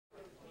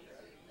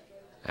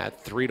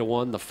At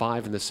 3-1, the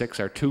 5 and the 6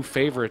 are two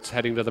favorites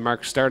heading to the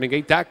Mark starting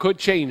gate. That could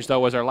change,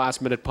 though, as our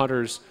last-minute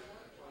punters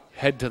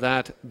head to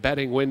that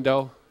betting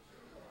window.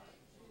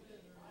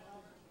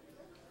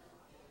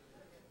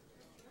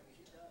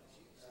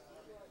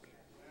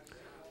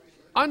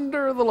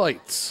 Under the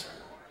lights,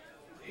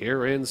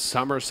 here in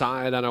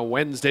Summerside on a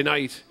Wednesday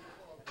night.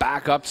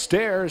 Back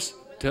upstairs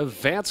to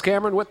Vance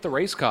Cameron with the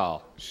race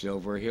call.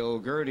 Silver Hill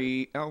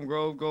Gertie, Elm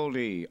Grove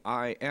Goldie,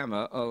 I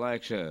Emma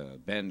Alexa,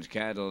 Ben's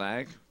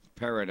Cadillac,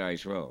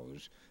 Paradise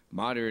Rose,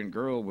 Modern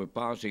Girl with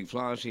Bossy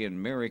Flossie,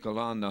 and Miracle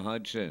on the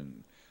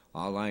Hudson.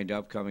 All lined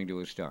up coming to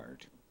a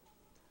start.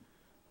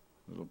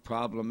 Little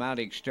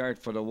problematic start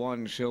for the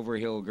one Silver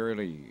Hill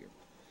Gertie.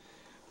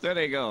 There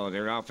they go.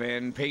 They're off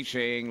and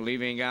pacing,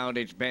 leaving out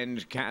it's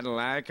Ben's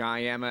Cadillac,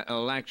 I Am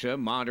Alexa,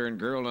 Modern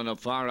Girl on the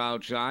far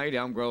outside,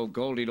 Elm Grove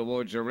Goldie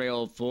towards the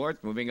rail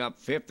fourth, moving up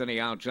fifth on the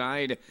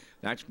outside.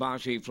 That's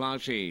Bossy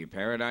Flossie,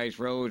 Paradise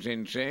Rose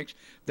in sixth,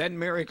 then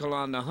Miracle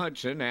on the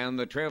Hudson, and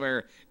the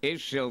trailer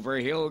is Silver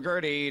Hill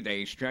Gertie.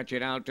 They stretch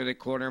it out to the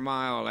quarter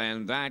mile,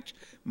 and that's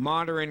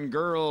Modern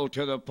Girl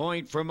to the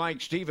point for Mike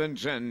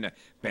Stevenson.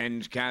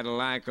 Ben's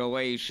Cadillac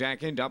away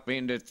second, up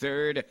into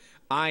third.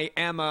 I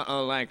Am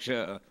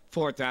Alexa,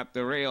 fourth up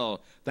the rail.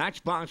 That's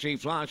Bossy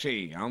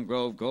Flossie. Elm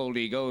Grove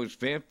Goldie goes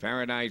fifth.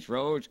 Paradise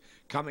Rose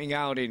coming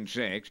out in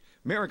sixth.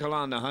 Miracle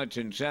on the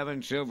Hudson,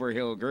 7. Silver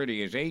Hill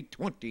Gertie is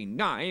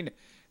 8:29.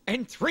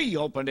 And 3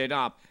 opened it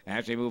up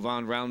as they move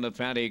on round the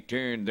Fanatic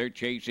turn. They're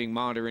chasing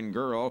Modern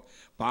Girl.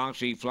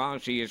 Bossy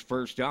Flossie is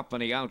first up on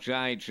the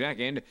outside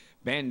second.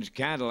 Ben's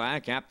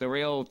Cadillac up the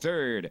rail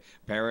third.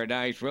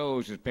 Paradise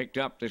Rose has picked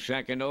up the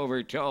second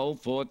over toe,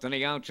 fourth on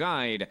the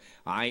outside.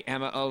 I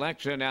Am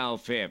Alexa now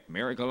fifth.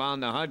 Miracle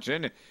on the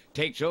Hudson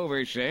takes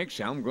over sixth.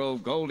 Elm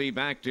Grove Goldie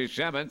back to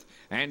seventh.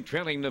 And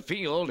trailing the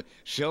field,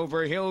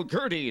 Silver Hill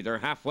Gertie. They're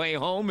halfway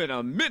home in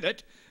a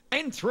minute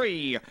and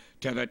 3.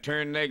 To the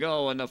turn they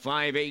go, and the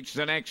 5/8's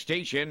the next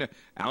station.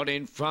 Out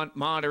in front,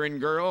 Modern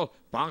Girl.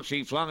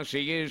 Bossy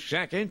Flossie is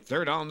second.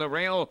 Third on the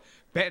rail,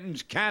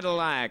 Ben's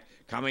Cadillac.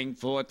 Coming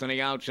fourth on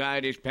the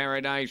outside is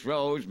Paradise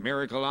Rose.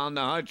 Miracle on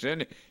the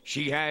Hudson,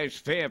 she has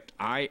fifth.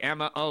 I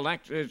Am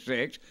Alexa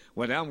sixth,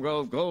 with Elm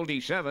Grove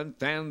Goldie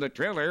seventh, and the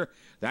trailer,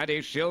 that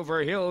is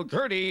Silver Hill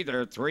Gertie.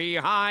 They're 3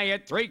 high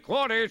at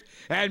 3/4,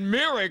 and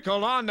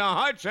Miracle on the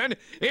Hudson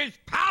is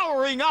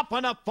powering up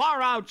on the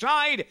far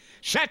outside,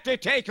 set to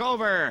take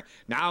over.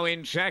 Now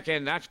in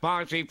second, that's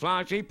Bossy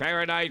Flossie.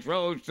 Paradise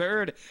Rose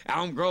third.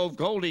 Elm Grove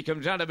Goldie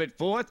comes out of it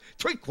fourth.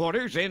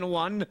 3/4 in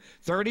 1,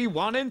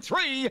 31 and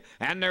 3,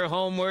 and they're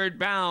homeward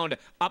bound.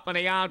 Up on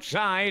the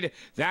outside,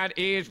 that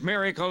is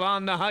Miracle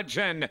on the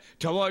Hudson.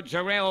 Towards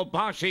the rail,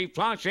 Bossy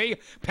Flossie.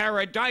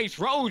 Paradise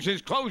Rose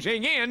is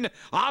closing in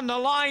on the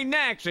line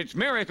next. It's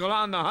Miracle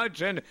on the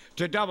Hudson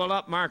to double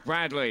up Mark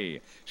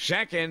Bradley.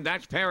 Second,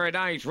 that's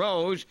Paradise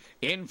Rose.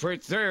 In for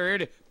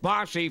third,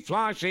 Bossy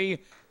Flossie.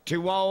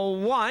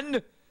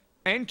 2:01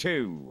 and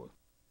 2.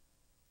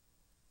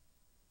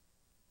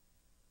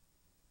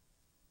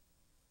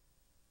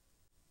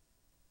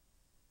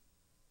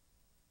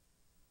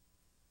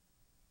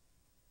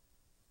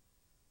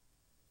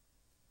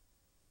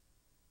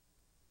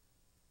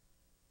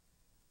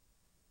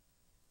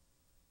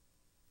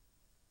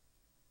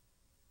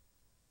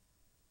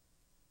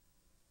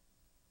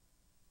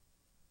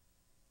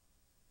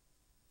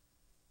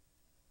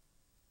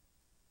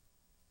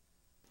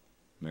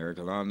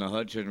 Miracle on the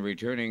Hudson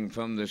returning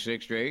from the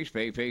 6th race,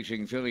 Bay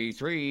facing Philly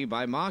 3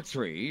 by Mach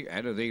 3.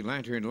 Out of the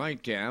Lantern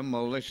Light Cam,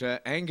 Melissa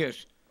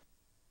Angus.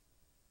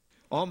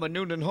 Alma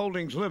Noonan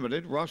Holdings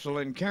Limited, Russell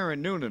and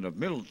Karen Noonan of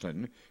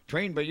Middleton,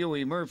 trained by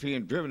Huey Murphy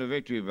and driven to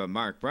victory by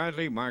Mark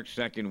Bradley. Mark's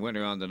second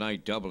winner on the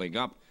night, doubling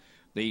up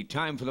the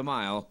time for the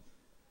mile,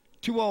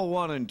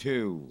 2:01 and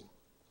 2.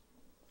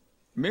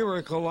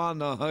 Miracle on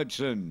the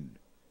Hudson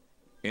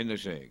in the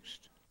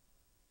 6th.